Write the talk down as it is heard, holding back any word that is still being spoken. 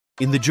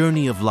In the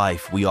journey of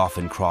life, we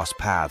often cross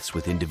paths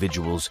with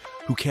individuals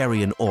who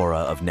carry an aura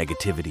of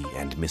negativity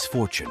and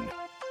misfortune.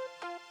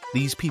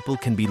 These people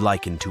can be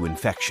likened to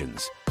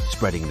infections,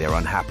 spreading their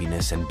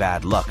unhappiness and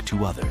bad luck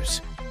to others.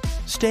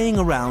 Staying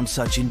around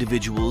such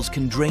individuals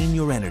can drain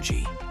your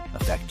energy,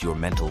 affect your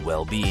mental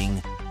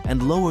well-being,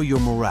 and lower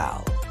your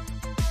morale.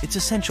 It's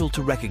essential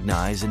to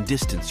recognize and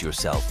distance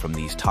yourself from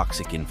these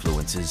toxic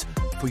influences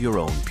for your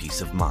own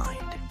peace of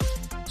mind.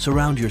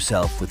 Surround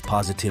yourself with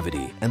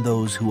positivity and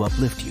those who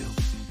uplift you.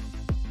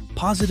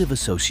 Positive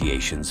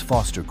associations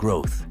foster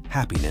growth,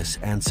 happiness,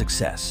 and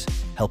success,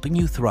 helping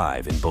you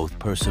thrive in both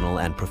personal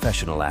and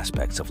professional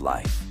aspects of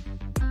life.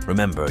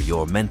 Remember,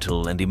 your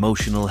mental and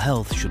emotional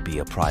health should be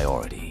a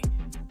priority.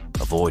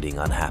 Avoiding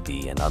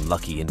unhappy and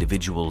unlucky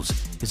individuals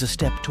is a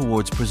step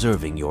towards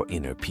preserving your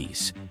inner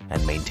peace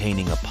and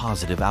maintaining a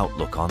positive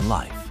outlook on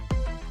life.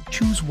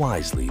 Choose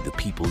wisely the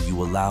people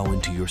you allow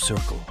into your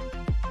circle.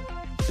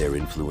 Their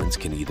influence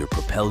can either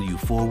propel you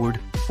forward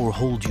or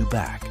hold you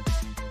back.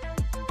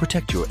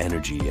 Protect your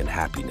energy and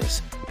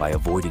happiness by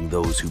avoiding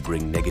those who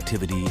bring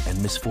negativity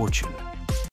and misfortune.